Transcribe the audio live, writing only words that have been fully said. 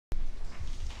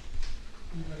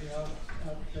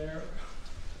there.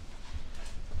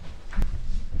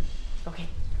 Okay.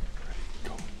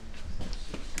 Go.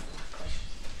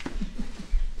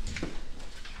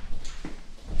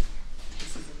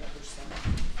 This is another summer.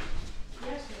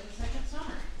 Yes, we have a second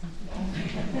summer.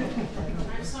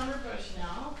 I'm Summer Bushnell.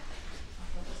 I'll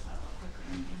put this out real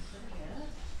quick and forget.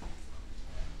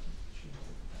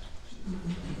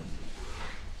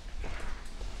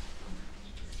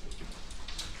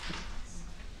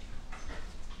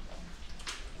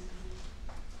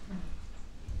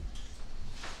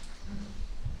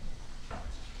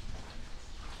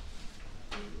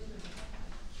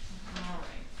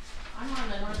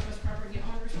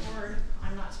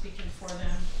 Speaking for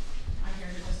them. I'm here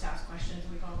to just ask questions.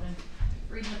 We've all been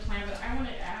reading the plan, but I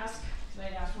wanted to ask, because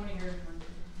I'd asked one of your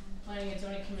planning and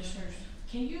zoning commissioners,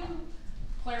 can you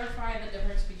clarify the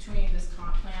difference between this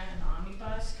comp plan and the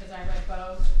omnibus? Because I read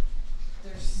both.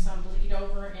 There's some bleed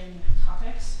over in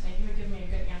topics, and you would give me a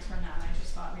good answer on that, and I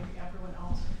just thought maybe everyone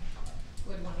else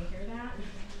would want to hear that.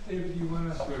 David, you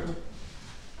want to? Sure.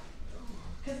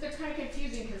 Because they're kind of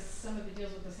confusing because some of it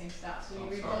deals with the same stuff. So you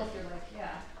read both, you're like,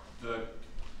 yeah. The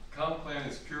comp plan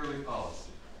is purely policy.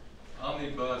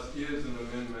 Omnibus is an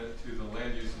amendment to the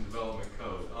Land Use and Development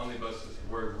Code. Omnibus is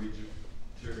a word we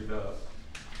jiggered up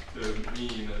to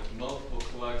mean a multiple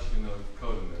collection of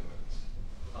code amendments.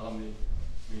 Omni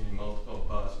meaning multiple,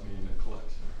 bus meaning a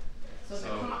collection.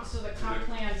 So the comp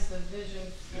plan is the vision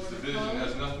for the vision code?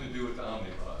 has nothing to do with the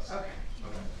omnibus. Okay.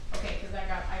 Okay. Okay, because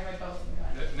I read both and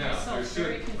got it. Now, there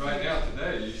very should, right now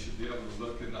today, you should be able to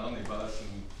look at the omnibus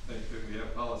and think that we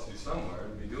have policy somewhere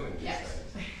to be doing these Yes.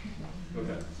 things.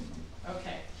 Okay.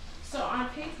 Okay. So on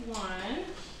page 1,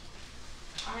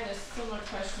 I had a similar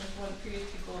question to one of the previous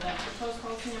people. That proposed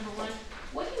policy number 1.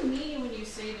 What do you mean when you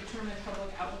say determine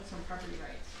public outlets on property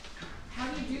rights?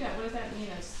 How do you do that? What does that mean?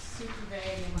 It's super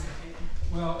vague in my opinion.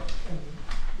 Well, and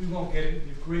we won't get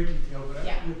into great detail, but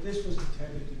Yeah. what this was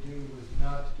intended to do was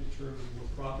not to determine what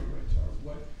property rights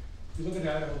are. If you look at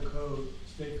the Idaho code,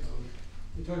 state code,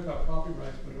 it talks about property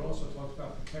rights, but it also talks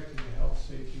about protecting the health,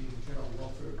 safety, and general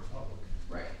welfare of the public.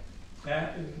 Right.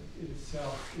 That in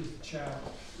itself is the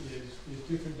challenge, is there's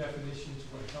different definitions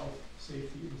of what health,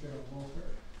 safety, and general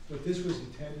welfare. What this was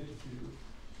intended to do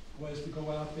was to go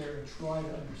out there and try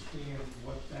to understand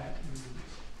what that means.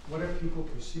 What do people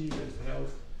perceive as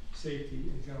health, safety,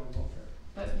 and general welfare?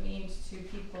 But it means to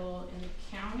people in the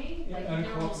county, Yeah, like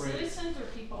normal unincorporated. citizens, or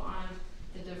people on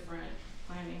the different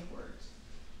planning boards?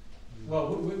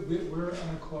 Well, we're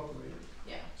unincorporated.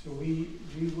 Yeah. So we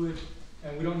would,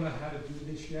 and we don't know how to do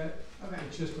this yet. Okay.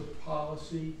 It's just a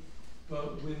policy,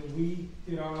 but when we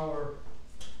did our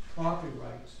property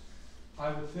rights,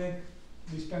 I would think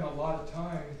we spent a lot of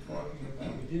time talking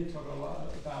about, we did talk a lot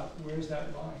about where's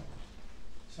that line.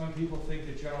 Some people think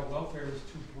that general welfare is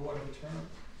too broad of a term.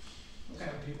 Okay.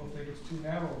 Some people think it's too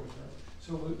narrow of a term.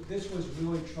 So this was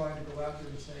really trying to go out there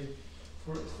and say,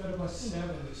 instead of us 7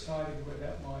 deciding where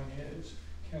that line is,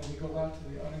 can we go out to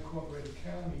the unincorporated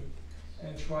county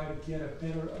and try to get a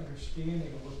better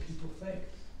understanding of what people think?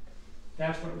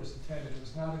 That's what it was intended. It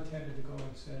was not intended to go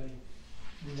and say,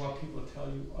 we want people to tell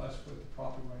us what the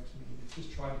property rights mean. It's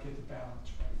just trying to get the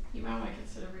balance right. You might want to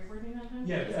consider rewording that, huh?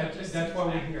 Yeah, that's why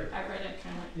we're here. I read it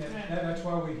kind of like. Yeah, that's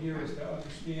why we're here, is to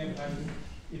understand. I mean,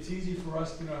 it's easy for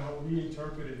us to know how we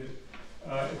interpreted it.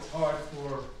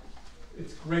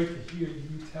 It's great to hear you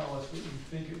tell us what you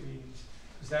think it means,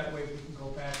 because that way we can go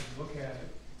back and look at it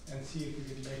and see if we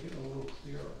can make it a little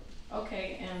clearer.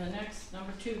 Okay, and the next,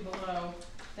 number 2 below,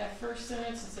 that first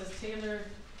sentence, it says tailor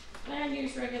land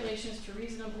use regulations to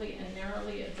reasonably and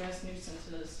narrowly address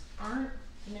nuisances. Aren't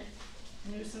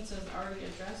nuisances already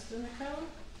addressed in the code?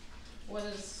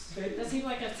 That seems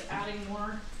like it's adding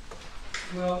more.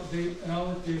 Well, and I'll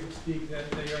let David speak, that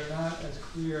they are not as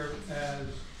clear as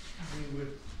we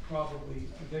would probably,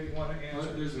 they want to answer.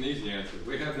 Well, there's an easy answer.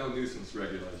 We have no nuisance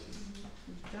regulations.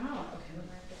 Oh, okay, we'll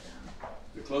write that down.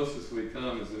 The closest we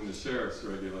come is in the sheriff's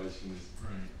regulations.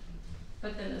 Right.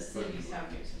 But then the cities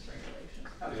have nuisance regulations.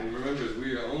 Okay. And remember,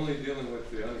 we are only dealing with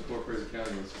the unincorporated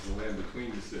county, which is the land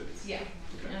between the cities. Yeah,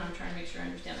 Okay. and I'm trying to make sure I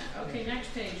understand that. Okay,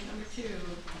 next page, number 2.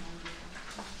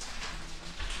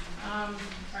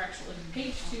 Or actually,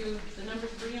 page 2, the number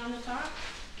 3 on the top.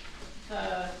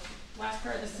 The last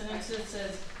part of the sentence, it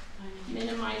says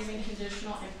minimizing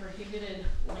conditional and prohibited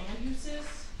land uses.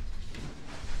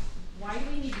 Why do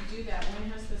we need to do that?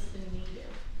 When has this been needed?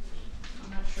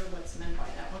 I'm not sure what's meant by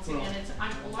that. Once again,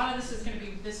 a lot of this is going to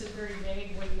be, this is very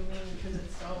vague. What do you mean? Because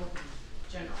it's so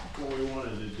general. What we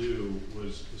wanted to do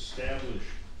was establish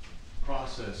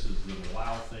processes that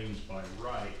allow things by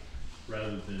right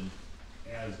rather than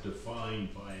as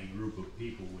defined by a group of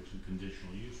people, which a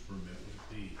conditional use permit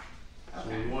would be. So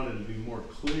Okay. we wanted to be more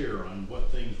clear on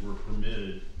what things were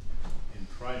permitted and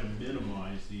try to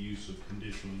minimize the use of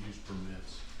conditional use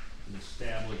permits and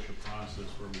establish a process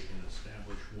where we can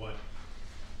establish what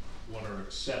are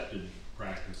accepted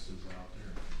practices out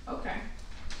there. Okay.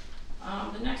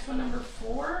 The next one, number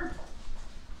 4,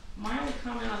 my only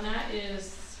comment on that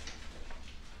is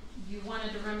you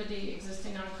wanted to remedy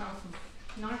existing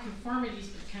nonconformities,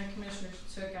 but the county commissioners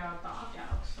took out the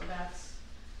opt-out, so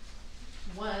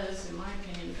was, in my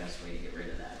opinion, the best way to get rid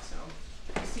of that, so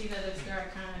I see that it's there, I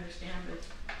kinda understand, but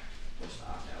wish the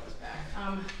opt-out was back.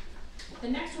 The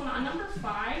next one, on number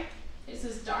 5, it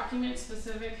says document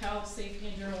specific health, safety,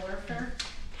 and general welfare.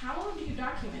 How do you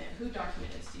document it? Who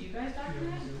documents it? Do you guys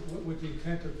document it? What the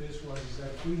intent of this was is that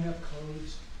if we have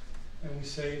codes and we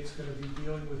say it's gonna be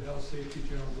dealing with health, safety,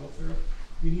 general welfare,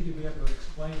 we need to be able to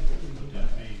explain what we What need.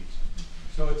 that means.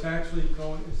 So it's actually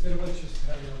going, instead of us just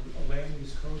having a land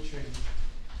use code change,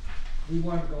 we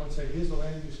want to go and say, here's the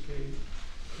land use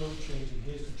code change and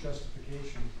here's the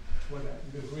justification for that.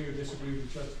 You agree or disagree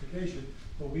with the justification,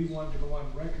 but we wanted to go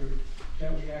on record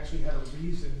that we actually had a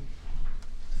reason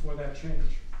for that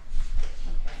change.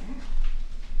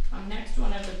 Okay. Next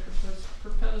one, under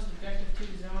proposed objective 2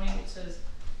 zoning, it says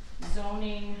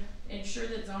zoning, ensure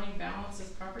that zoning balances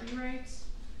property rights.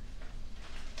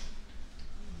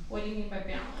 What do you mean by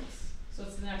balance? So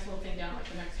it's the next little thing down, like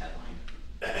the next headline,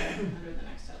 under the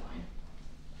next headline.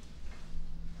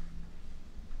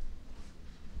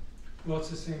 Well, it's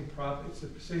the same it's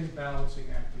the same balancing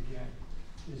act again,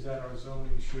 is that our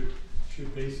zoning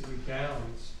should basically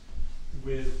balance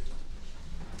with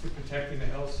the protecting the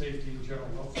health, safety, and general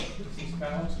welfare. It's this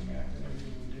balancing act in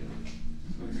everything we do.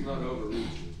 So it's not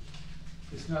overreaching.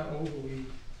 It's not overly,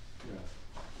 Yeah.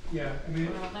 yeah, I mean,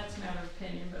 Well, that's a matter of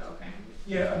opinion, but okay.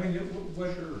 yeah, I mean,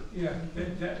 yeah,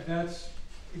 that's,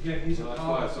 again, these So are that's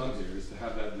why it's policies. on here, is to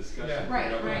have that discussion. Yeah. figure Right,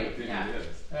 out what right, the opinion yeah. is.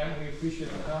 And we appreciate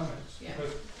the comments, Yeah.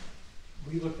 because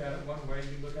we look at it one way,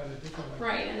 you look at it differently.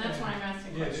 Right, and that's why I'm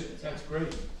asking Yeah, questions. that's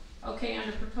great. Okay,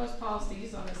 under proposed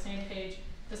policies on the same page,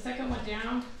 the second one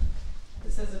down,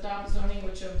 it says adopt zoning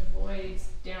which avoids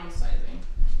downsizing.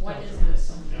 What is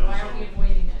this? Why are we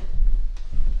avoiding it?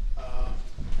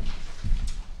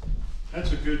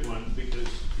 That's a good one, because,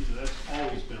 that's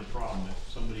always been a problem.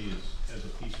 If somebody has a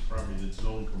piece of property that's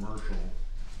zoned commercial,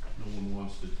 no one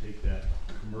wants to take that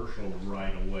commercial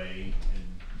right away and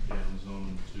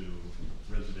downzone to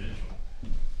residential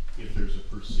if there's a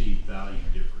perceived value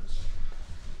difference.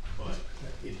 But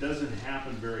it doesn't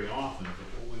happen very often,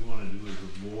 but what we wanna do is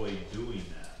avoid doing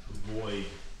that, avoid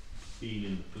being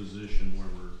in the position where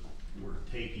we're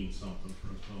taking something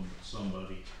from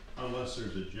somebody, unless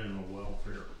there's a general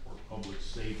welfare or public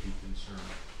safety concern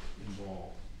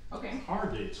involved. Okay,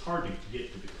 It's hard to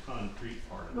get to the concrete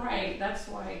part of it. right, that's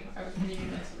why I was reading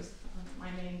this, my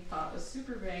main thought was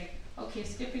super vague. Okay,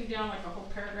 skipping down like a whole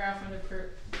paragraph under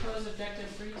proposed objective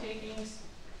 3 takings,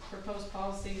 proposed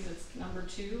policies, it's number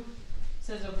 2.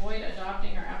 Says avoid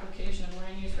adopting or application of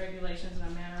land use regulations in a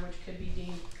manner which could be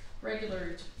deemed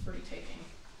regular free taking.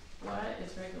 What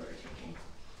is regular taking?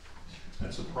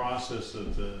 That's a process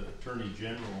that the Attorney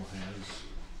General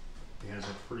has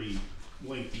a pretty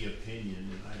lengthy opinion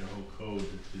in Idaho code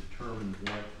that determines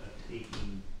what a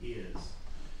taking is.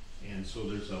 And so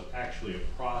there's actually a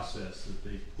process that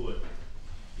they put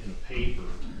in a paper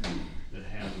that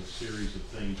has a series of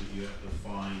things that you have to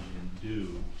find and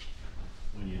do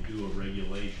when you do a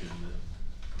regulation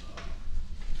that,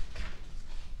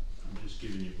 I'm just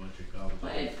giving you a bunch of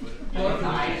But gobbledygook. if the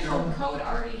Idaho code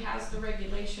already has the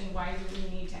regulation, why do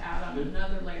we need to add on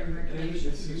another layer of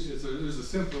regulation? There's a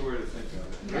simpler way to think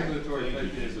of it. Right. Regulatory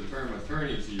taking is a term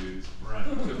attorneys use Right.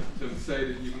 to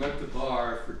say that you've met the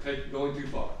bar for going too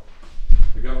far.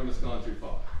 The government's gone too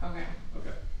far. Okay.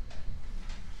 Okay.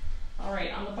 All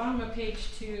right, on the bottom of page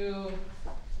 2,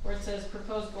 where it says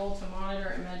proposed goal to monitor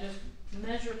and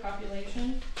measure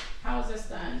population, how is this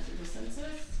done? Through the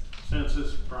census?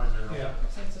 Census primarily. Yeah,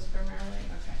 Census primarily,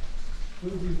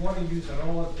 okay. we want to use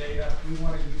all of data, we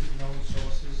want to use known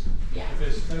sources. Yeah. If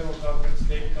there's federal government,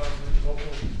 state government, local,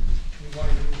 we want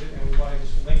to use it and we want to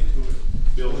just link to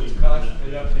it. Building It's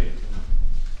constantly permit. updated.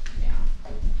 Yeah.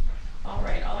 All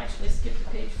right, I'll actually skip to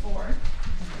page 4.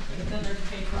 But then there's a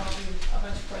page where I'll do a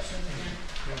bunch of questions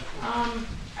again.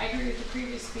 I agree with the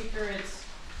previous speaker. It's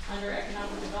under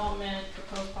economic development,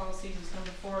 proposed policies is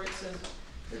number 4. It says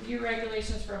review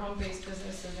regulations for home-based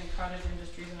businesses and cottage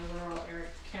industries in a rural area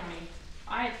county.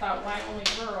 I had thought, why only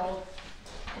rural?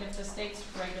 And if the state's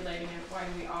regulating it, why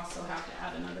do we also have to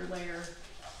add another layer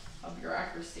of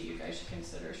bureaucracy, you guys should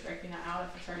consider striking that out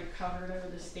if it's already covered under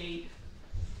the state.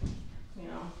 You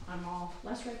know, I'm all,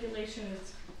 less regulation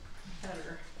is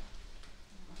better.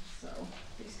 So,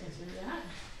 please consider that.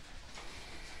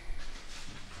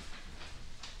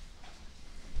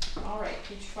 Alright,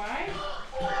 page 5.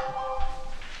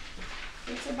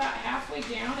 It's about halfway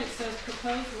down. It says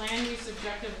proposed land use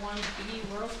objective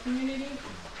 1B rural community.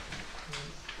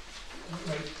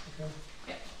 Right, okay.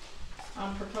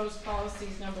 Proposed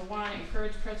policies, number 1,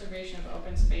 encourage preservation of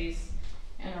open space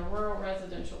and a rural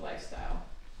residential lifestyle.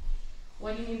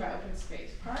 What do you mean by open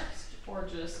space? Parks or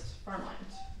just farmland?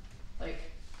 Like,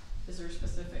 is there a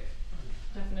specific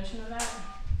definition of that?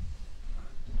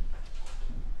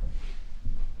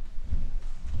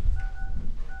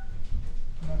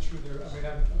 I'm not sure there, I mean,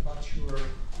 I'm not sure,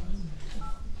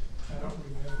 I don't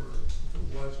remember if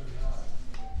it was or not,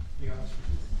 to be honest with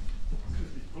you.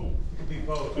 It could be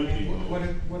both. Could I mean, be both.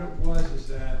 what it was is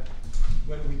that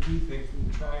when we do things,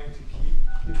 we're trying to keep,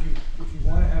 if you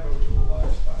wanna have a rural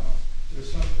lifestyle,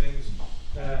 there's some things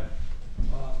that,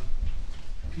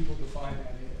 people define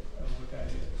that is, what that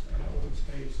is, and open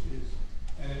space is,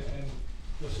 and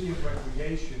you'll see in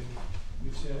recreation,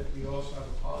 we've said we also have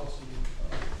a policy in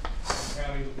the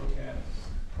county to look at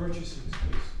purchasing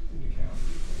space in the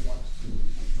county if it wants to,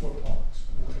 for parks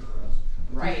or whatever else.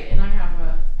 Right, and I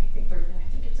have I think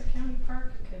it's a county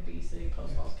park, it could be City of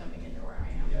Post Falls coming into where I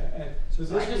am. Yeah, and so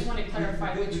So this I just was- want to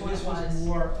clarify which one it This was was.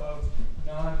 more of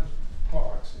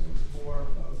non-parks, it was more of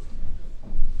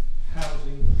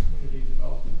housing, community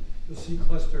development. You'll see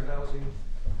cluster housing,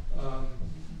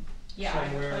 Yeah, I have a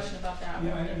somewhere. question about that.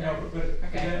 Yeah, I one. know, but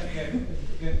Okay.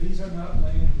 again, these are not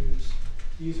land use,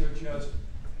 these are just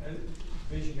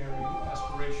visionary,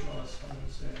 aspirational, as someone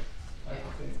said, type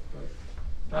of thing, but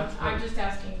that's I'm what- just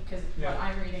asking because what Yeah.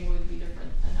 I'm reading would be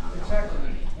different than I'm Exactly,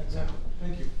 exactly,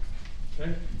 thank you.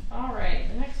 Okay? All right,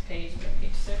 the next page, we got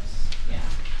page 6, yeah.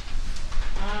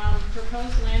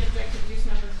 Proposed land objective use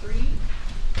number 3.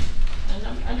 And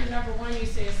under number 1, you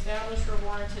say establish or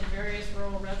warranted various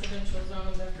rural residential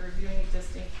zones after reviewing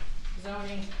existing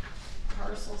zoning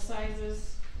parcel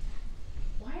sizes.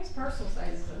 Why is parcel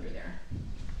sizes under there?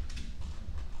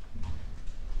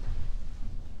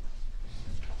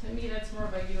 To me, that's more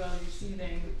of a ULUC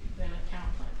thing than a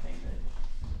count plan thing.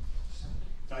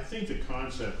 I think the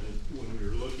concept that when we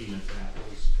were looking at that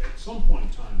was, at some point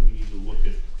in time, we need to look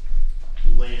at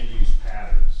land use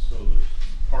patterns. So the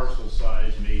parcel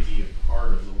size may be a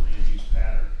part of the land use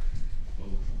pattern. Well,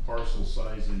 parcel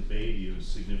size in Bayview is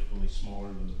significantly smaller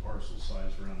than the parcel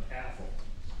size around Athol.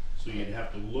 So you'd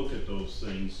have to look at those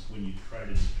things when you try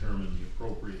to determine the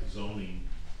appropriate zoning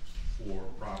for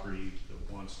property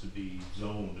that wants to be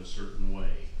zoned a certain way.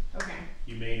 Okay.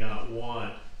 You may not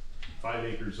want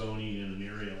 5-acre zoning in an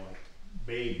area like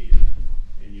Bayview,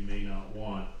 and you may not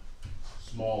want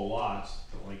small lots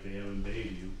like they have in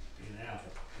Bayview in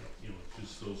Athol. You know,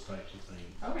 just those types of things.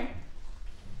 Okay.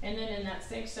 And then in that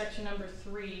same section number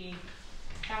 3,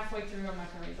 halfway through, I'm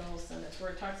not gonna read the whole sentence,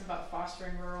 where it talks about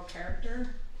fostering rural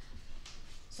character.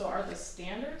 So are the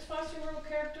standards fostering rural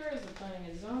character? Is the planning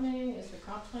and zoning? Is the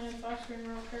comp plan fostering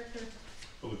rural character?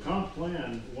 Well, the comp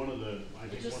plan, one of the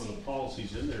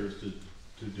policies in there is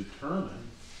to determine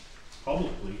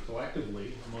publicly,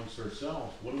 collectively, amongst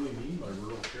ourselves, what do we mean by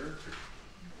rural character?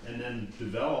 And then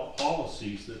develop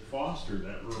policies that foster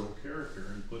that rural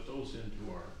character and put those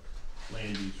into our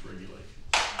land use regulations.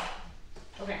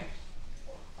 Okay.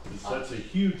 That's a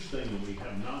huge thing that we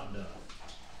have not done.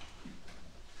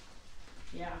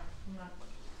 Yeah, I'm not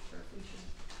sure if we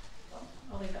should,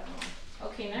 I'll leave that one.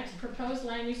 Okay, next, proposed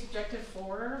land use objective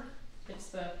 4. It's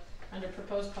the, under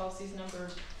proposed policies number,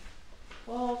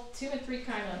 well, 2 and 3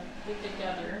 kind of live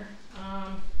together.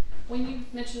 When you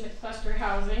mentioned the cluster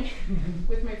housing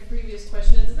with my previous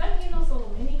question, does that mean those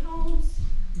little mini homes?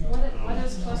 No. What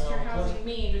does cluster No, housing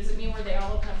mean? Does it mean where they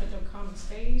all have into a common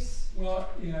space? Well,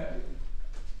 yeah,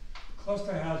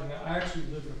 cluster housing, I actually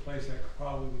live in a place that could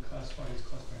probably be classified as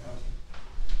cluster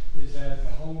housing, is that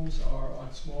the homes are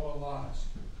on smaller lots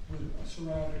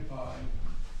surrounded by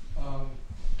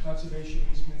conservation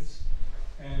easements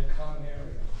and common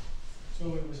area.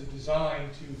 So it was a design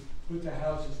to put the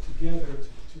houses together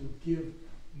to give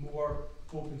more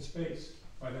open space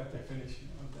by that definition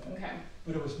of that. Okay.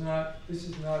 But it was not, this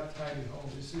is not tiny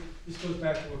homes. This goes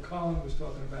back to what Colin was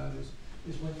talking about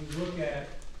is when you look at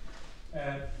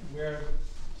where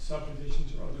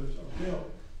subdivisions or others are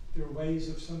built, there are ways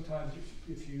of sometimes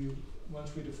if you,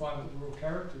 once we define what rural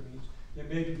character means, there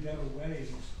may be better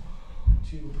ways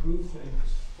to improve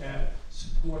things that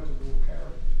support the rural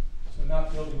character. So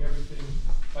not building everything,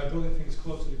 by building things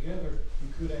closer together,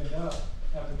 you could end up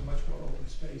having much more open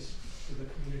space for the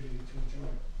community to enjoy,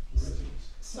 the residents.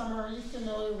 Summer, are you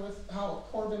familiar with how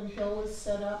Corbin Hill is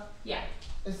set up? Yeah,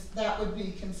 That would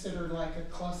be considered like a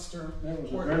cluster. That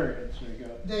was a Or- variance they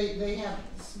got. They have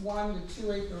 1 to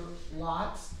 2 acre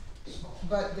lots,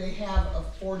 but they have a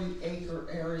 40-acre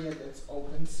area that's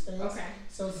open space. okay.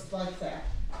 So it's like that.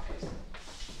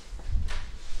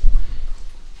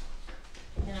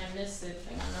 And I missed the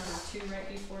thing on number 2 right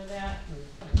before that.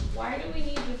 Why do we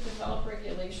need to develop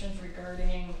regulations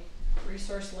regarding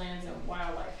resource lands and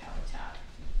wildlife habitat?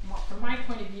 From my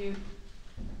point of view,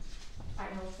 I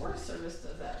know Forest Service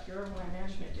does that, Bureau of Land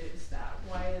Management does that.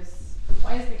 Why is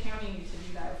the county need to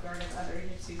do that if there are other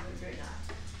agencies that are doing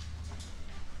that?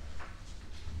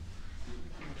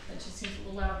 It just seems a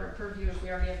little out of our purview if we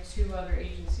already have 2 other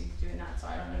agencies doing that, so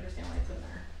I don't understand why it's in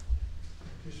there.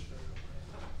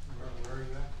 Where are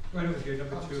you at? Right over here,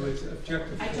 number 2, it's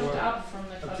objective 4. I jumped up from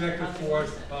the cluster Objective housing 4 is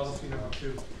sentence. policy number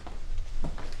 2.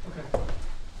 Okay.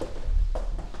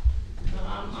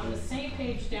 On the same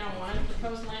page down one,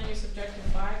 proposed land use objective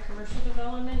 5, commercial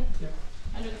development. Yep.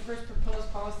 Under the first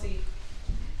proposed policy,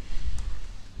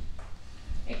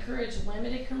 encourage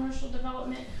limited commercial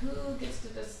development. Who gets to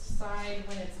decide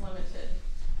when it's limited?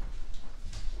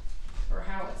 Or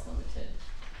how it's limited?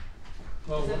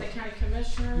 Well, Is it the county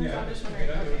commissioners? yeah, I'm just I mean,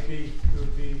 wondering, okay. it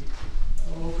would be,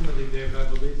 ultimately, David, I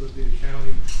believe would be the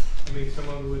county. I mean,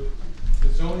 someone would, the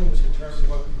zoning would determine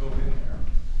what can go in there.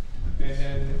 And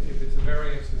then if it's a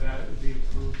variance to that, it would be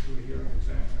approved through a hearing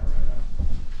examiner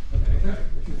and a county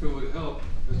If commissioner. it would help,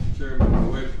 Mr. Chairman,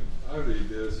 the way I read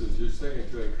this is you're saying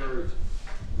to encourage,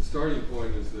 the starting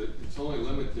point is that it's only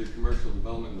limited commercial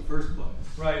development in the first place.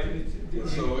 Right.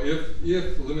 So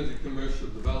if limited commercial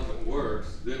development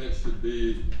works, then it should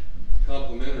be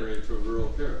complementary to a rural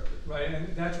character. Right,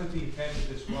 and that's what the intent of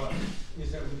this was,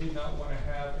 is that we did not want to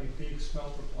have a big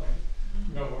smelter plant,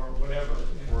 you know, or whatever.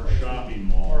 Or a shopping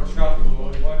mall. Or a shopping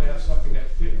mall. We wanted to have something that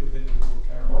fit within the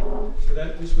rural character. So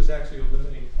that, this was actually a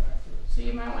limiting factor. So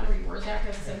you might want to reword that,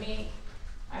 because to me,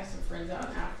 I have some friends out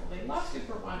in Athol, they love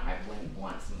Super One, I wouldn't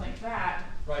want something like that.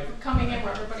 Right. Coming in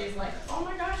where everybody's like, oh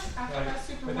my gosh, Athol Right. has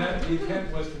Super But One. that, the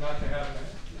intent was to not to have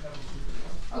that, to have a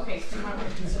super Okay, so you might want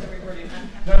to consider rewording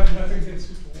that. one. Nothing against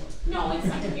super one. No, in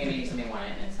some communities may want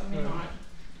it and some may Right. not.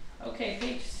 Okay,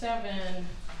 page 7.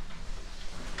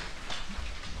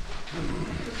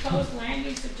 Proposed land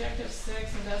use objective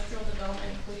 6, industrial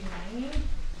development including mining.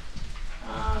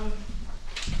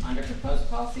 Under proposed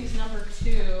policies number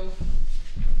 2,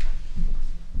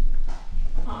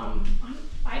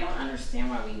 I don't understand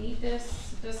why we need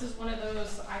this. This is one of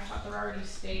those, I thought there are already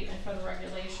state and federal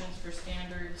regulations for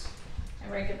standards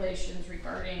and regulations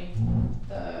regarding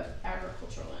the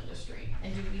agricultural industry.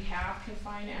 And do we have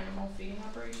confined animal feeding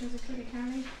operations in Kootenai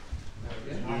County?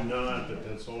 We do not, but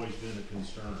that's always been a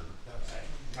concern.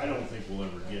 I don't think we'll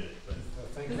ever get it, but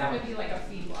Because that would be like a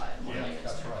feedlot, more Yeah, like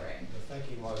That's it's right. The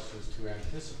thinking was to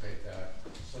anticipate that,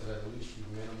 so that at least you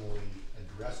minimally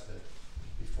addressed it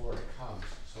before it comes,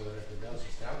 so that if it does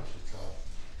establish itself,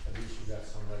 at least you've got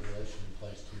some regulation in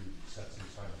place to set some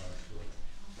sidebars to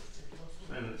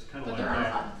it. and it's kind of But like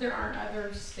that. there aren't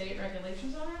other state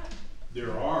regulations on that?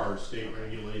 There are state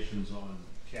regulations on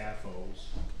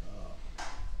CAFOs,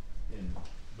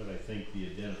 but I think the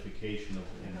identification of,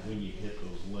 and when you hit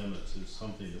those limits is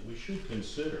something that we should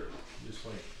consider. Just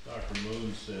like Dr.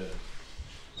 Moon said,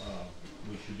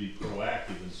 we should be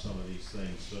proactive in some of these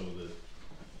things, so that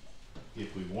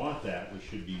if we want that, we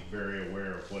should be very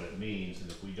aware of what it means, and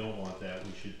if we don't want that,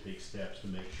 we should take steps to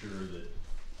make sure that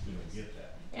we don't get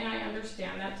that. And I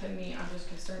understand that. To me, I'm just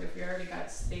concerned if we already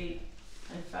got state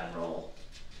and federal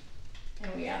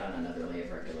and we add on another layer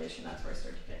of regulation, that's where I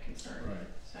start to get concerned. Right.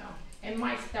 So, and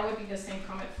that would be the same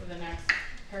comment for the next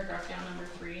paragraph down, number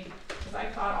 3, because I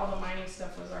thought all the mining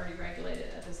stuff was already regulated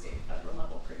at the state and federal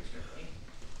level pretty strictly.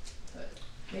 But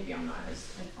maybe I'm not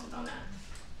as informed on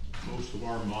that. Most of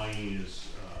our mining is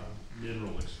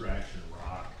mineral extraction,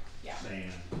 rock, Yeah.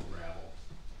 sand, gravel,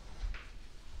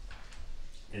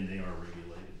 and they are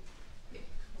regulated.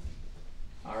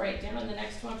 All right, down on the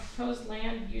next one, proposed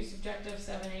land use objective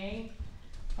 7A,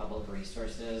 public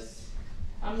resources.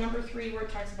 Number 3, where it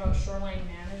talks about shoreline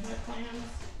management plans.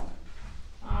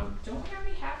 Don't we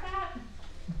already have that?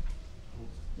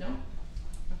 No?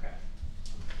 Okay.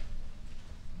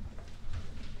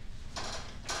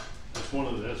 That's one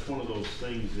of those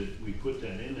things that we put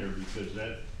that in there because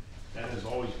that has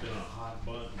always been a hot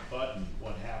button,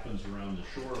 what happens around the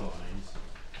shorelines.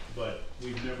 But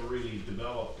we've never really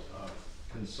developed a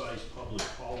concise public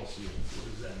policy. What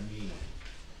does that mean?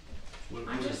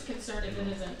 I'm just concerned if it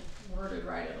isn't worded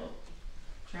right, it'll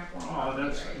trampling on Oh, property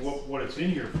that's, rights. what it's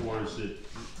in here for is that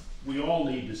we all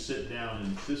need to sit down,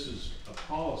 and this is a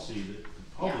policy that the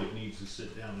public needs to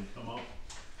sit down and come up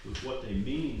with what they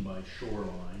mean by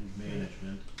shoreline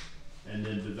management, and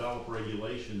then develop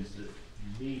regulations that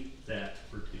meet that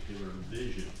particular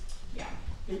vision. Yeah,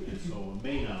 And so it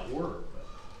may not work, but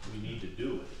we need to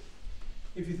do it.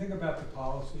 If you think about the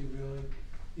policy, really,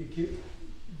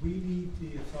 we need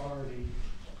the authority,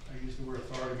 I use the word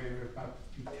authority, maybe not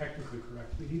be technically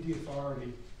correct, we need the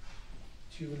authority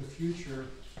to, in the future,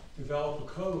 develop a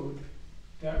code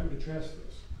that would address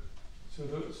this.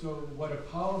 So what a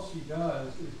policy does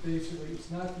is basically,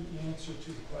 it's not the answer to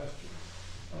the question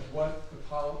of what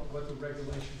the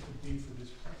regulations would be for this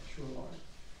shoreline.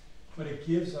 But it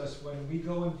gives us, when we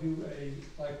go and do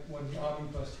like when the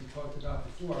omnibus we talked about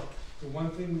before, the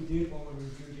one thing we did when we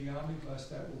reviewed the omnibus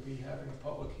that will be having a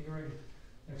public hearing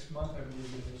next month, I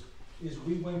believe it is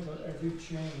we went to every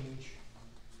change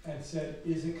and said,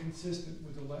 is it consistent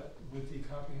with the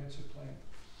comprehensive plan?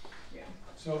 yeah,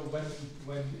 So when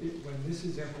this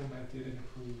is implemented and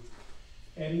approved,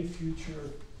 any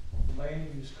future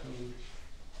land use code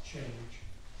change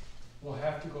will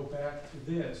have to go back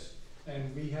to this,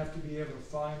 and we have to be able to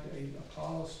find a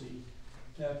policy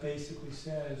that basically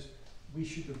says we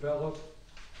should develop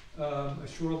a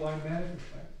shoreline management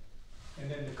plan. And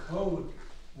then the code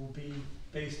will be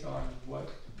based on what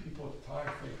the people at the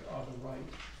time think are the right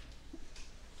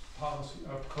policy,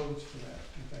 codes for that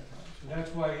at that time. So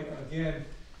that's why, again,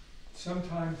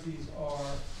 sometimes these are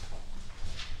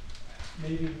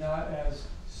maybe not as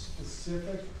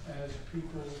specific as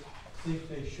people think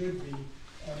they should be.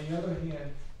 On the other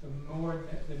hand,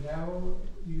 the narrower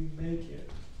you make it,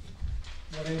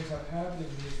 what ends up happening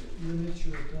is it limits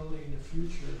your ability in the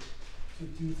future to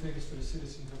do things for the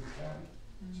citizens of the county.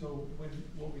 So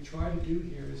what we try to do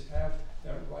here is have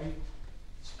that right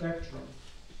spectrum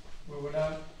where we're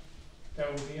not, that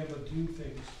we'll be able to do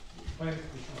things, planning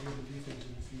commission will be able to do things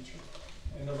in the future.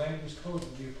 And the land use code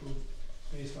will be approved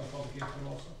based on public input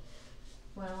also.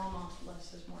 well, almost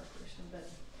less is more person, but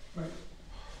Right.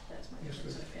 that's my Yes,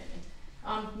 difference of ma'am.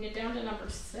 opinion. Get down to number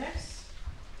 6.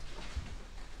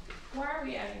 Why are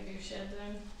we adding view shed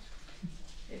then?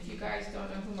 If you guys don't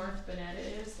know who Martha Bennett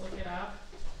is, look it up.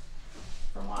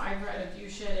 From what I've read, a view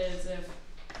shed is if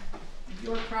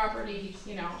your property,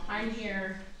 you know, I'm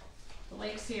here, the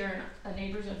lake's here, and a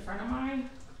neighbor's in front of mine.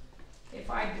 If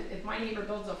my neighbor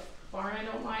builds a barn I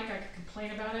don't like, I could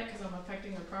complain about it because I'm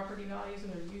affecting their property values in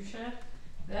their view shed.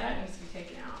 That needs to be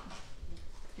taken out.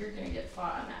 You're gonna get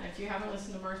fought on that. And if you haven't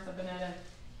listened to Martha Bennett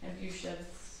and view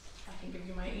sheds, I can give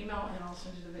you my email and I'll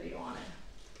send you the video on it.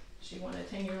 She won a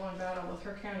 10-year-long battle with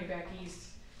her county back east.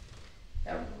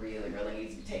 That really, really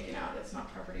needs to be taken out. It's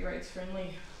not property rights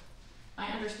friendly. I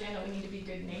understand that we need to be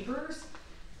good neighbors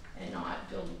and not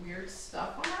build weird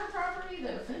stuff on our property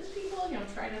that offends people, you know,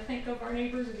 try to think of our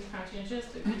neighbors and be conscientious,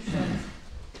 but view sheds,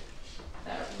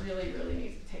 that really, really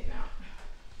needs to be taken out.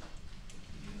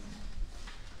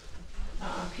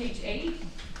 Page 8,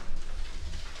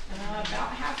 about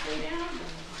halfway down.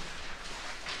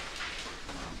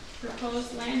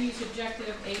 Proposed land use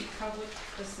objective 8, public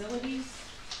facilities.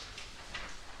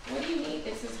 What do you mean?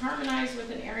 It says harmonize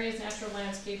with an area's natural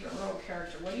landscape and rural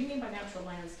character. What do you mean by natural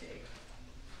landscape?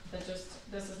 This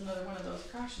is another one of those,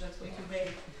 gosh, that's way too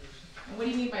vague. And what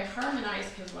do you mean by harmonize?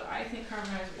 Because what I think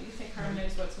harmonize, what you think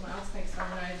harmonize, what someone else thinks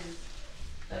harmonize is,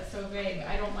 that's so vague.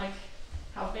 I don't like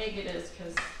how vague it is,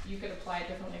 because you could apply it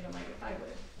differently than like I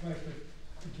would. Right,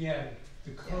 but again,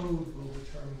 the code will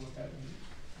determine what that means.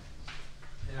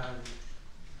 And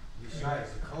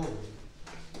besides the code,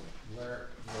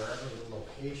 wherever the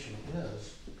location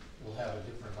is, will have a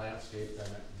different landscape than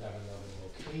another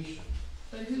location.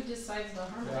 But who decides the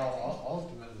harmonizing? Well,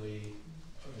 ultimately,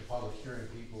 the public hearing,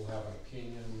 people have an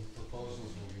opinion,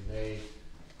 proposals will be made,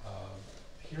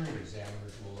 hearing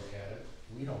examiners will look at it.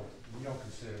 We don't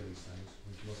consider these things,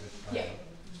 we look at. Yeah.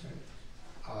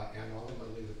 And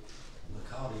ultimately, the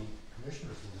county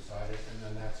commissioners will decide it, and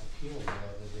then that's appealable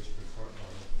at the district court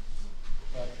level.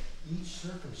 But each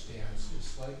circumstance is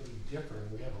slightly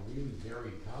different, we have a really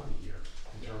varied county here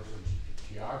in terms of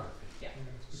geography. Yeah.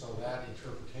 So that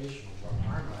interpretation of what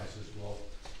harmonizes will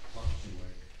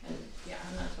fluctuate. And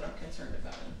that's what I'm concerned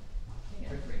about in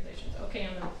the regulations. Okay,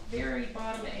 on the very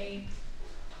bottom of 8,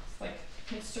 it's like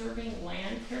conserving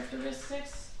land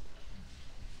characteristics.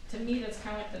 To me, that's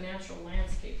kind of like the natural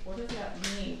landscape. What does that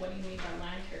mean? What do you mean by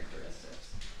land characteristics?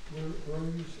 Where are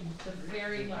you seeing? The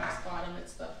very last bottom,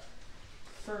 it's the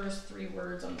first 3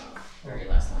 words on the very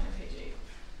last line of page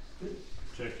 8.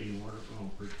 Protecting water,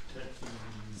 protecting.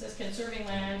 It says conserving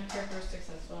land characteristics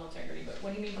and soil integrity, but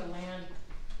what do you mean by land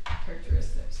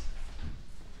characteristics.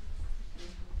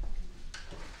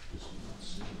 Just not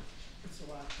seeing it. It's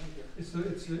a lot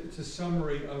bigger. It's a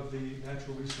summary of the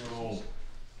natural resources. Oh,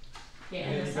 Yeah,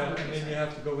 And and then the you got, summaries, and then you right?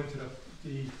 have to go into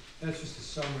the, that's just a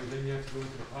summary, then you have to go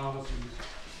into the policies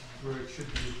where it should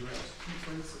be addressed.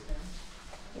 He breaks it down.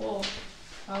 Well,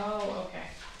 oh, okay.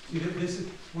 See, this is,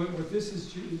 what this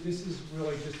is, this is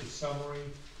really just a summary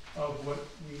of what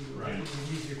we, Right. making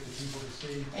it easier for people to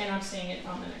see. And I'm seeing it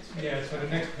on the next page. Yeah, so the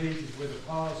next page is where the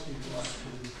policy will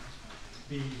actually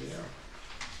be there.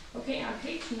 Okay, on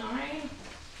page 9,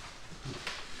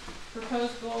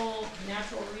 proposed goal,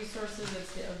 natural resources,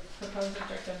 it's the proposed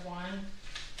objective 1.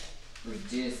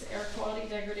 Reduce air quality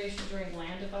degradation during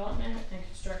land development and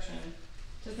construction.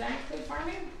 Does that include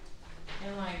farming?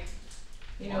 And like,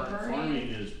 you know, burning? farming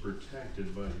is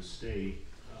protected by the state,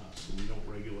 so we don't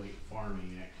regulate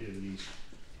farming activities,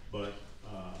 but,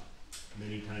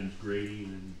 many times grading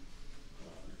and,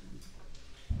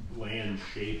 land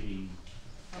shaping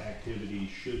activities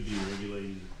should be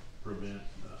regulated to prevent,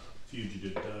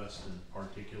 fugitive dust and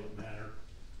particulate matter.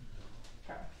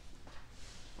 Okay.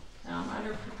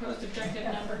 Under proposed objective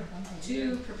number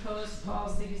 2, proposed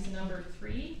policies number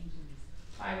 3,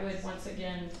 I would once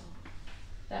again,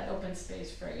 that open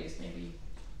space phrase, maybe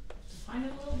define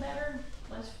it a little better,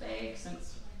 less vague,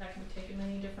 since that can be taken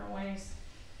many different ways.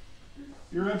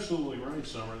 You're absolutely right,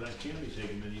 Summer, that can be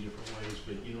taken many different ways,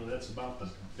 but you know, that's about the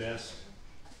best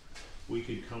we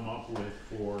could come up with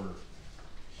for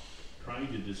trying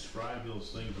to describe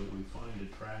those things that we find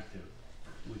attractive,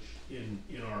 which in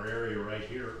our area right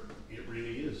here, it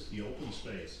really is the open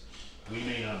space. We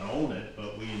may not own it,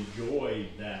 but we enjoy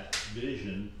that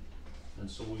vision, and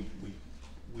so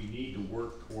we need to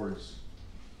work towards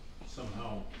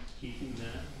somehow keeping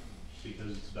that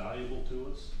because it's valuable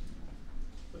to us.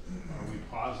 But are we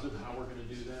positive how we're gonna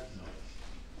do that? No.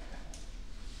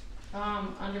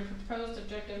 Under proposed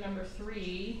objective number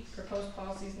 3, proposed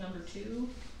policies number 2,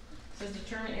 says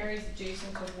determine areas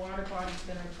adjacent to water bodies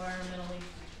that are environmentally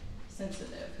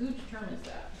sensitive. Who determines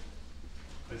that?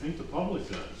 I think the public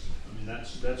does. I mean,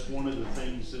 that's one of the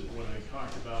things that when I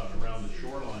talked about around the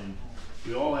shoreline,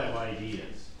 we all have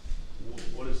ideas.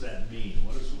 What does that mean?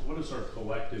 What is our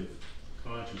collective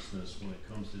consciousness when it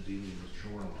comes to dealing with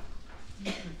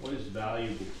shoreline? What is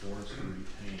valuable for us to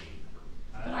retain?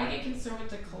 But I get concerned with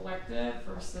the collective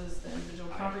versus the individual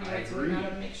property I rights, so we agree.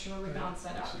 gotta make sure we balance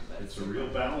that out. But It's a real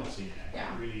balancing act,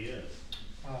 Yeah. it really is.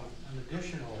 An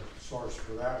additional source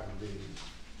for that would be,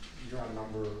 you're on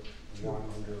number 1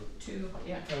 under 2,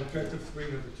 yeah. Objective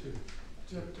 3, number 2.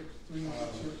 Objective 3,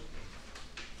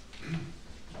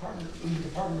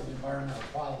 Department of Environmental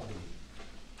Quality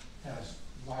has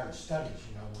large studies,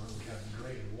 you know, where we have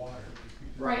degraded water.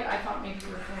 Right, I thought maybe you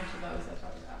were referring to those, that's why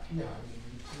I was asking. Yeah, I mean,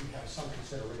 we have some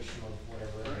consideration of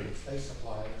whatever evidence they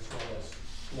supply as well as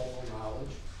local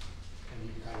knowledge. And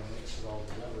you kind of mix it all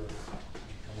together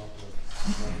and come up with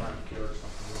one frontier or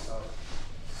something without,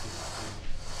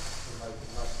 like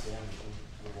less damaging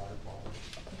to the water quality,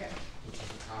 Okay. which is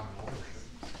a common ownership.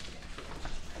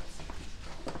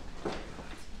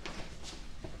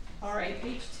 All right,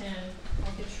 page 10,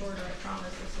 I'll get shorter, I promise,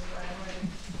 this is what I'm writing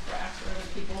for after other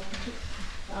people.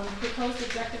 Proposed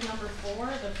objective number 4,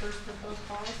 the first proposed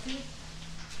policy.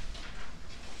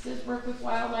 Says work with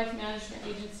wildlife management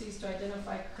agencies to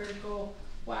identify critical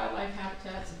wildlife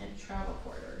habitats and travel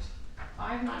corridors.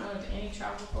 I've not known of any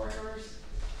travel corridors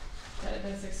that have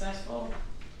been successful.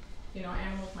 You know,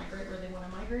 animals migrate where they wanna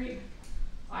migrate.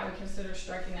 I would consider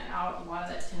striking that out. A lot of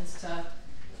that tends to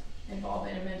involve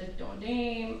an amended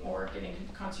domain or getting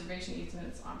conservation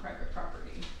easements on private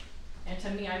property. And to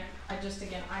me, I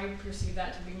perceive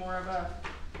that to be more of a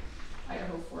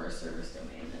Idaho Forest Service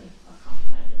domain than a comp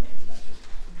plan domain. That's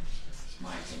just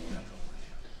my opinion.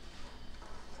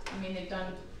 I mean, they've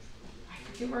done, I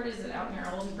forget where it is, out near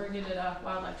Oldenburg, they did a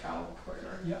wildlife travel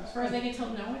corridor. Yeah, As far as I can tell,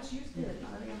 no one's used it,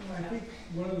 none of them I have. think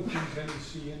one of the things that you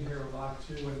see in here a lot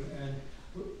too, and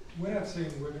we're not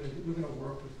saying we're gonna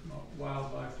work with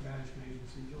wildlife management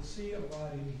agencies. You'll see a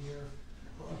lot in here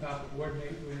about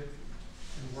coordinate with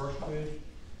and work with.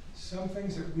 Some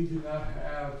things that we do not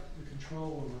have the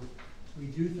control over, we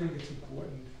do think it's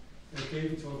important that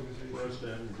David's For us organization to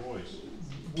have a voice.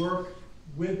 work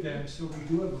with them so we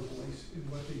do have a voice in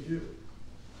what they do.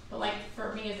 But like,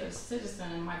 for me as a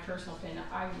citizen, in my personal opinion,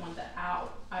 I would want that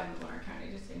out. I would want our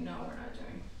county to say, no, we're not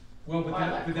doing. Well, but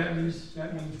Wildlife that corridors.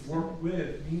 means work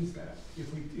with means that.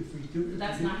 If we do.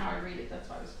 That's not how I read it, that's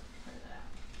why I was printing that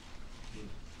out.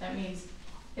 That means,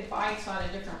 if I saw it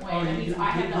a different way, Oh, that you- means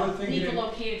I you're have the thinking legal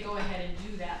it- okay to go ahead and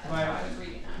do that, that's Right. how I was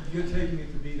reading that. you're taking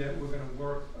it to be that we're gonna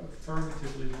work,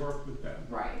 affirmatively work with them.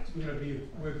 Right,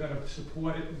 We're gonna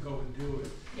support it and go and do it.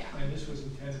 yeah. And this was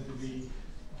intended to be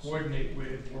coordinate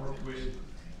with, work with,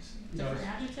 you know. Different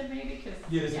adjective maybe, cause.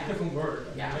 Yeah, it's a different word. I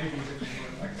mean, Yeah. maybe a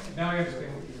different word. Like, now I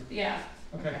understand what you're, Yeah.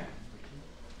 okay.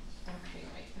 Okay,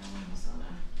 wait, that one was on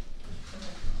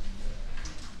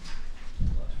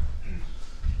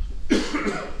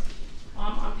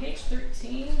on page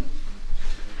 13.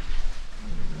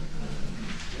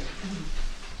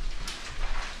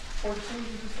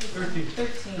 Thirteen.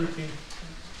 13.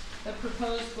 The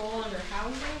proposed goal under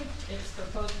housing, it's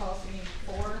proposed policy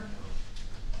 4.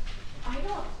 I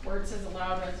know where it says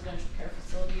allowed residential care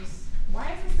facilities.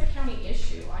 Why is this a county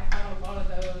issue? I thought a lot of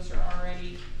those are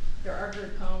already, there are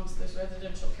group homes, there's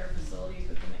residential care facilities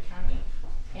within the county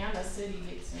and the city.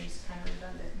 It seems kind of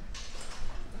redundant.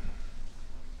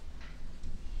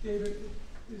 David,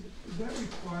 is that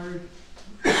required?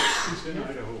 It's in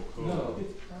Idaho code. No,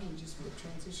 Probably just for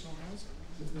transitional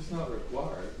housing. it's not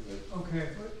required, but Okay,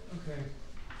 okay.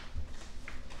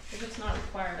 If it's not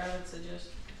required, I would suggest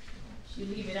you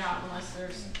leave it out unless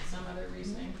there's some other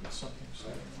reasoning. it's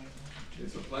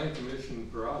a plan commission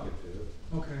prerogative,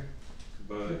 Okay,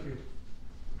 but thank you.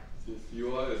 if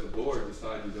you all as a board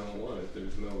decide you don't want it,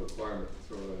 there's no requirement to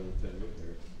throw anything in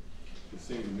there. It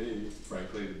seemed to me,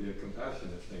 frankly, to be a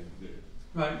compassionate thing to do.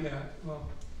 Right, yeah, well,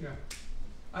 yeah.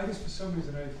 I guess for some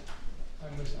reason I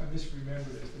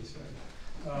misremembered, as they say.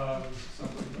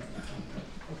 Something like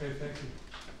that. Okay, thank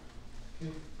you.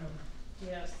 Okay,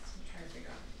 Yes, I'm trying to figure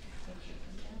out. I think you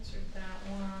answered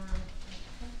that one.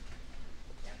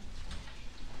 Yeah.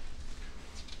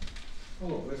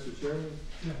 Oh, Mr. Chairman,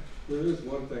 yeah, there is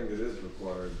one thing that is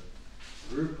required.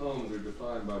 Group homes are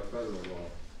defined by federal law,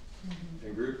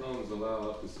 and group homes allow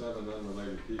up to 7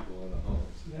 unrelated people in a home.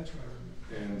 see, that's what I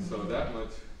remember. And so that much,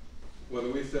 whether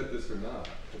we said this or not,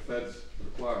 the feds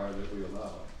require that we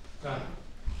allow. Got it,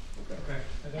 Okay. okay.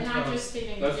 And that's I'm what I was- just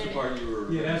stating. That's the again, part you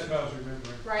were. Yeah, that's what I was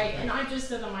remembering. Right, Okay. and I just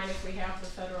didn't mind if we have the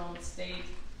federal and state.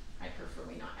 I prefer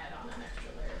we not add on an extra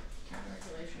layer of county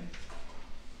regulation.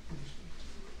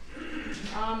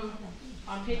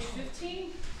 On page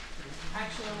 15, I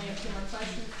actually only have 2 more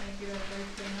questions. Thank you, everybody,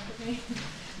 for putting up with me.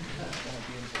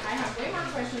 I have way more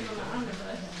questions on the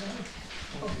omnibus.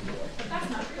 But that's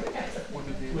not for you guys. Well,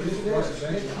 this was,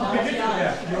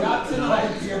 Yeah, not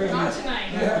tonight. Not tonight.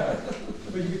 yeah,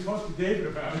 but you can talk to David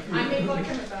about it. I may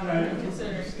welcome about Yeah, it,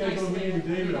 consider it. schedule a meeting with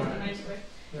David on it. Nice way.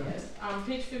 Yeah. Yes,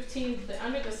 page 15,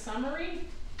 under the summary,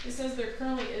 it says there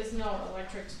currently is no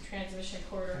electric transmission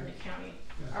corridor in the county.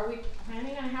 Yeah. Are we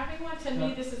planning on having one? To me,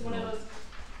 No. this is one of those,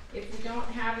 if we don't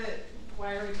have it,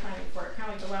 why are we planning for it?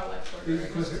 Kind of like the wildlife corridor.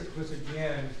 Because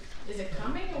again, Is it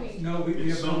coming? Or we? no, we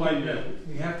It's have no something idea. that-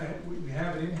 We have to, we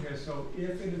have it in here, so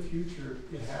if in the future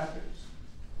it happens,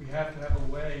 we have to have a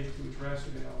way to address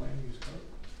it in our land use code.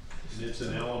 And it's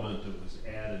an element that was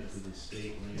added to the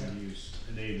state land use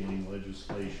enabling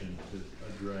legislation to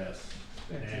address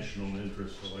Thank you. national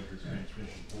interest electric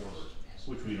transmission corridors,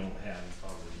 which we don't have in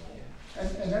probably law.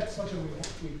 And that's something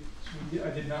I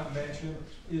did not mention,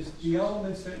 is the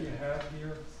elements that you have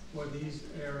here, or these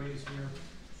areas here,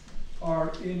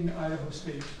 are in Idaho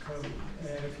State Code.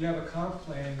 And if you have a comp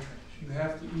plan, you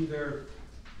have to either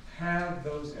have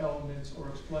those elements or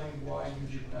explain why you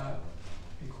did not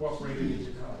incorporate it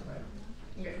into comp plan.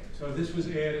 Okay. So this was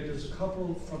added, there's a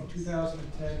couple from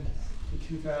 2010 to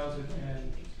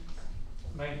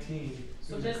 2019.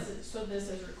 So this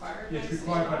is required? by It's the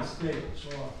required by the state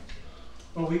state law.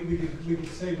 But we could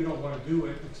say we don't wanna do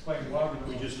it, and explain why we don't.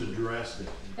 We wanna just do it. addressed it.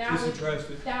 law? That Just would, addressed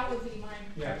it. that would be my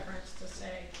Yeah. preference to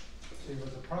say. See,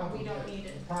 but the problem, We don't need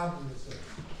it. the problem is that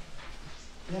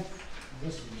if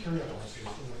this material is in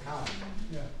the county,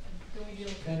 Yeah, Do we deal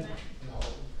with then, that? no, Well,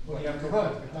 but you you have could, to go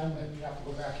back. but then you have to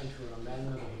go back into an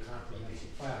amendment of the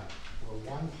comprehensive plan, where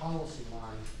one policy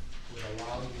line would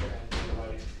allow you to enter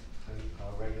like a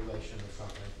regulation or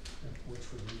something, which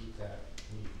would meet that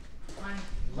need. Fine.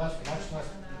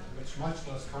 It's much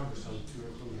less cumbersome to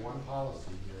include one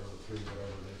policy here, or 3,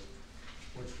 whatever it is,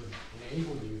 which would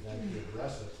enable you then to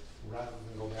address it, rather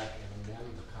than go back and amend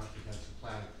the comprehensive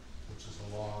plan, which is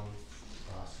a long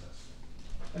process.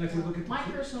 and if you look at. My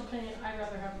personal opinion, I'd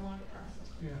rather have a longer process.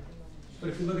 Yeah, but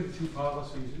if you look at the 2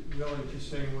 policies, it's really just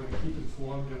saying we're gonna keep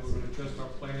informed and we're gonna adjust our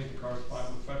planning to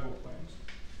correspond with federal plans.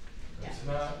 It's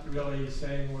not really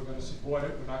saying we're gonna support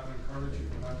it, we're not gonna encourage it,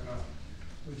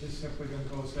 we're just simply gonna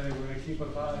go say, we're gonna keep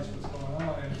our eyes what's going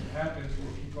on, and if it happens,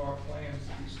 we'll keep our plans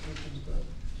to be sufficient to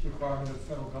the requirement of the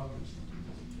federal government.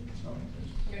 So,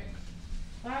 Okay.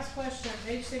 Last question,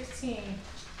 page 16.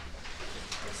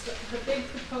 It's the big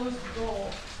proposed goal.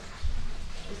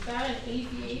 Is that an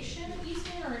aviation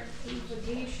easement or an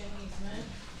aviation easement?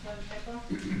 What typo?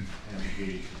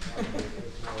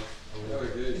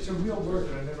 It's a real word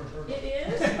that I never heard of. It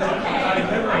is? Okay. I've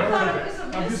never I heard thought of it was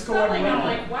a I'm just going misspelling. I'm around.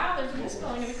 like, wow, there's a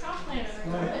misspelling in the comp plan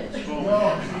and I No.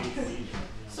 love it. No.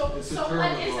 So, It's a so term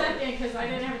what of is art. that then? Cause I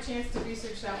didn't have a chance to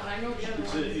research that one. I know the other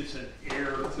one. It's an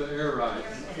air, It's an air ride.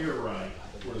 air right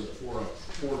for a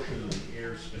portion of the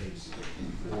airspace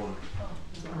for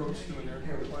Roads doing their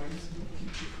airplanes.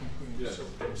 Yes.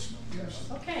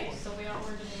 Okay, so we all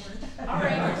learned a new word. All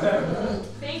right.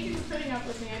 Thank you for putting up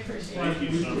with me. I appreciate it. Thank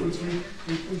you, We Summer. appreciate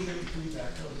the feedback.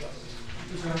 That was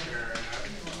awesome. There,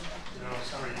 you know,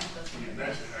 somebody, you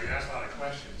mentioned, you asked a lot of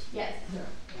questions, Yes.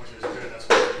 which is good, that's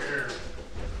what we're here.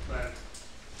 But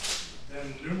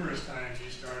then numerous times you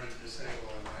started to say,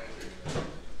 well, in my opinion,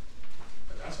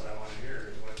 but that's what I want to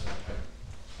hear, is what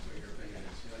your opinion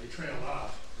is. You know, you trailed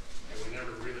off, and we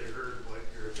never really heard what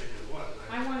your opinion was.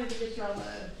 I wanted to get through all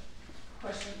the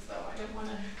questions though. I didn't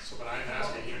wanna. So, but I'm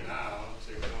asking you now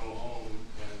to go home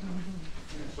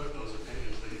and put those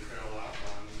opinions that you trailed off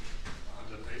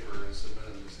onto paper and submit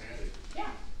them to Sandy.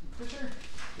 Yeah, for sure.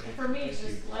 And for me, it's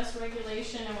just less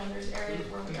regulation, and when there's areas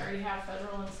where we already have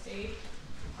federal and state,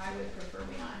 I would prefer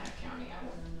we not have county. I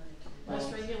would, less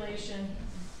regulation.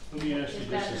 Let me ask you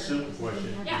just a simple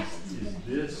question. Yeah. Is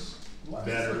this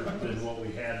better than what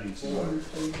we had before?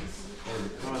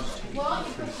 Or the Well,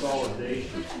 you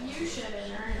consolidation? put the view shed in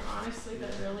there, and honestly,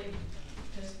 that really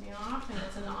pissed me off, and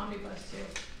it's in the omnibus too.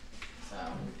 So,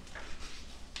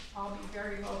 I'll be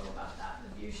very vocal about that.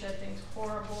 The view shed thing's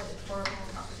horrible, it's horrible.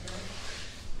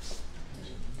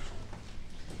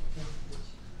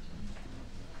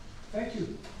 Thank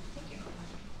you.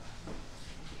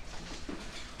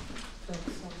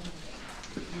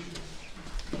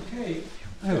 Okay.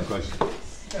 I have a question.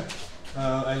 Yeah.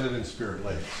 I live in Spirit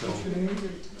Lake, so What's your name?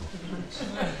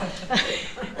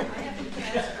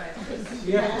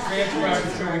 You have to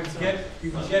transcribe it so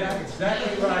you can get it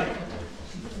exactly right.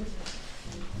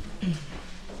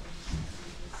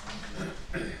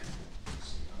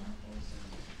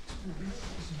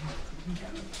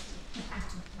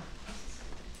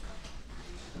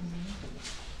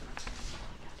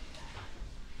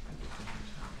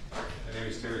 my name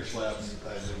is Terry Schlaps.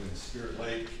 I live in Spirit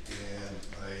Lake, and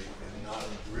I am not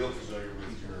real familiar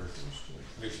with your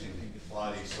commissioning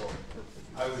body, so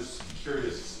I was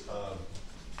curious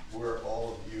where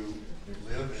all of you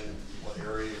live and what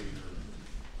area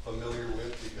you're familiar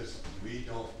with, because we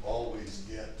don't always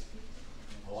get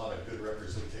a lot of good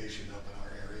representation up in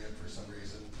our area for some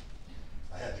reason.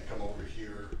 I had to come over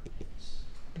here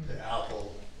to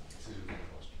Athol to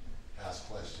ask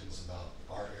questions about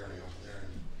our area over there,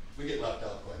 and we get left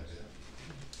out quite a bit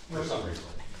for some reason.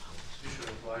 You should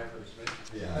apply for this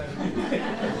vacancy. Yeah.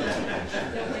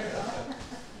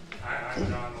 I'm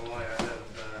John Malloy, I live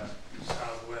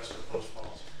southwest of Post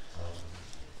Falls.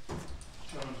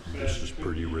 This is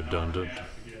pretty redundant. I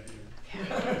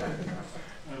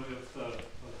live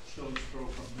a stone's throw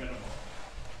from Minimum.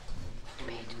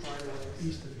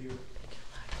 East of you.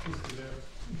 East of there.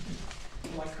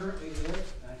 Well, I currently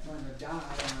live, I'm going to die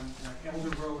on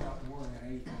Elder Road out in Warren at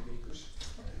 85 acres.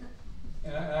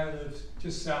 And I live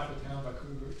just south of town by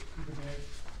Kootenai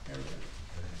area.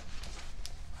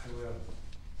 I live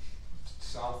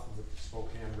south of the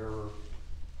Spokane River,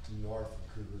 north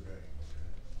of Cougar Bay.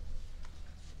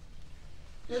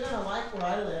 You're gonna like where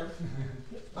I live.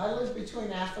 I live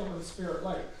between Athol and Spirit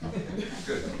Lake.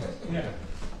 Good. Yeah.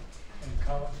 And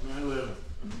Colin? I live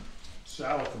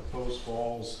south of Post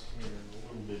Falls and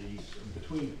a little bit east,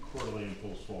 between Coeur d'Alene and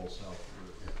Post Falls, south of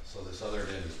the river. Yeah, so the southern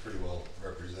end is pretty well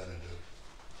representative.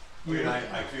 I mean,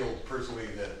 I feel personally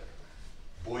that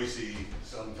Boise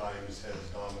sometimes has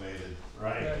dominated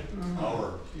Right.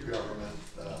 our government,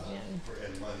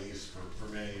 and monies for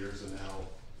many years, and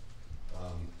now,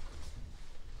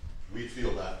 we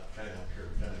feel that kind of here,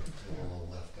 kind of feel a little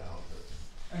left out,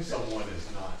 I that said- someone is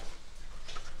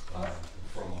not,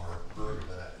 from our burg,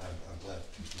 but I'm glad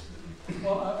to hear that.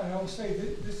 Well, I will say,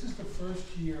 this is the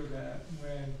first year that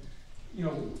when, you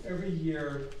know, every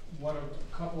year, a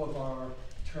couple of our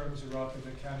terms are up and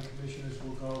the county commissioners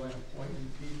will go and appoint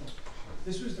new people.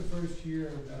 This was the first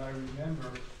year that I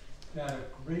remember that a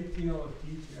great deal of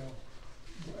detail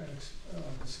and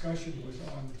discussion was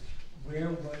on where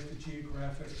was the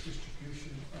geographic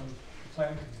distribution of the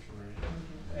planning commission.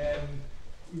 And,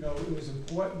 you know, it was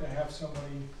important to have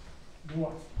somebody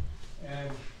north, and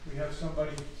we have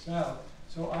somebody south.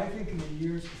 So I think in the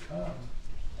years to come,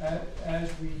 as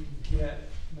we get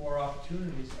more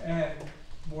opportunities and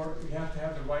more, we have to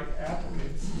have the right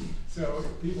applicants, so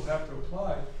people have to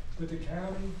apply. But the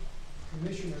county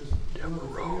commissioners.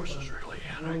 Rose is really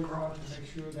really wanted to make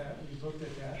sure that we looked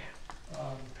at that.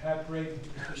 Pat Braden,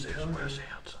 who's the attorney,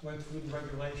 went through the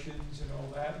regulations and all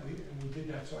that, and we did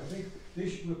that. So I think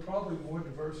we're probably more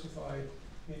diversified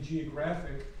in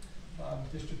geographic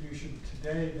distribution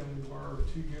today than we were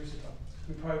 2 years ago.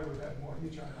 We probably would have had more.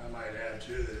 I might add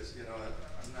too that it's,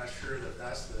 I'm not sure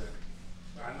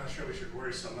I'm not sure we should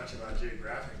worry so much about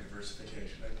geographic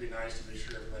diversification. It'd be nice to be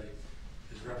sure everybody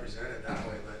is represented that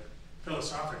way, but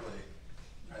philosophically,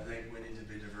 I think we need to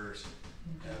be diverse.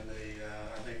 And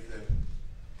I think the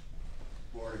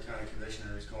Board of County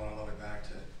Commissioners, going all the way back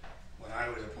to when I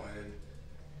was appointed,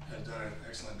 have done an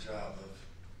excellent job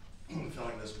of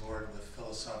filling this board with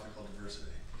philosophical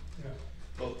diversity. Yeah.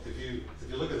 Well, if you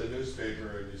look at the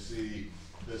newspaper and you see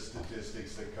the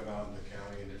statistics that come out in the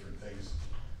county and different things,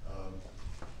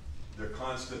 they're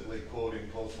constantly quoting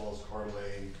Post Falls, Coeur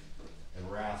d'Alene, and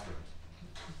Rathrum.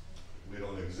 We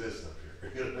don't exist up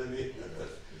here, you know what I mean?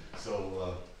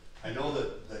 So I know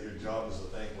that your job is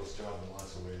a thankless job in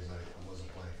lots of ways. I was a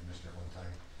planning commissioner at one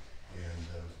time, and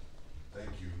thank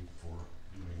you for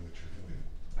doing what you're doing.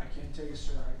 I can't tell you,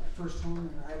 sir, my first home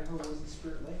in Idaho was in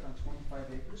Spirit Lake on 25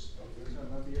 acres, so I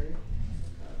love the area.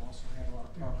 I've also had a lot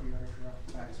of property right throughout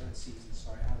the backside season,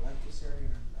 so I like this area,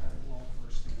 and I'm well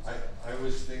versed in this. I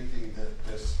was thinking that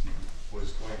this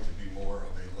was going to be more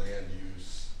of a land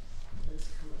use. That's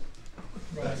correct.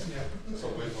 Right, yeah. So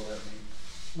when will that be?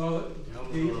 Well,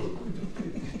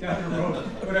 down the road,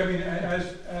 but I mean,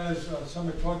 as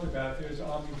someone talked about, there's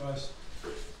Omnibus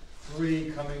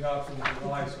 3 coming up in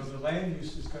July, so the land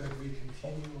use is gonna be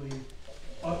continually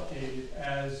updated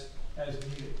as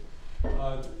needed.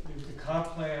 The comp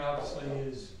plan obviously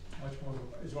is much more,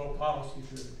 is all policy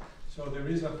driven. So there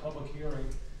is a public hearing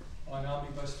on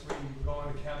Omnibus 3. You can go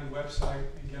on the county website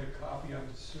and get a copy, I'm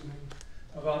assuming,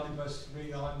 of Omnibus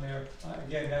 3 on there.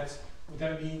 Again, what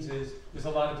that means is there's a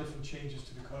lot of different changes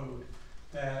to the code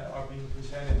that are being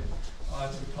presented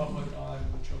to the public on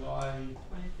July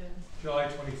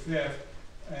 25th,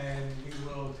 and we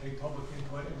will take public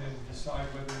input and then decide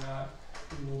whether or not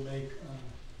we will make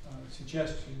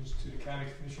suggestions to the county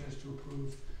commissioners to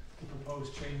approve the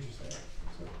proposed changes there.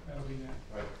 So that'll be that.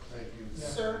 Right, thank you. Yeah.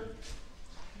 Sir,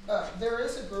 there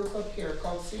is a group up here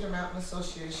called Cedar Mountain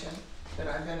Association that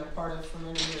I've been a part of for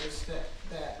many years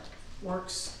that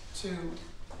works to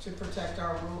protect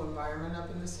our rural environment up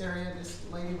in this area. This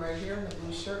lady right here in the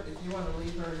blue shirt, if you want to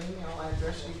leave her an email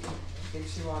address, she can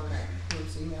get you on that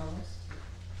group's email list.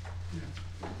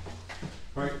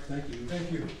 All right, thank you.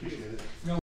 Thank you. Appreciate it. No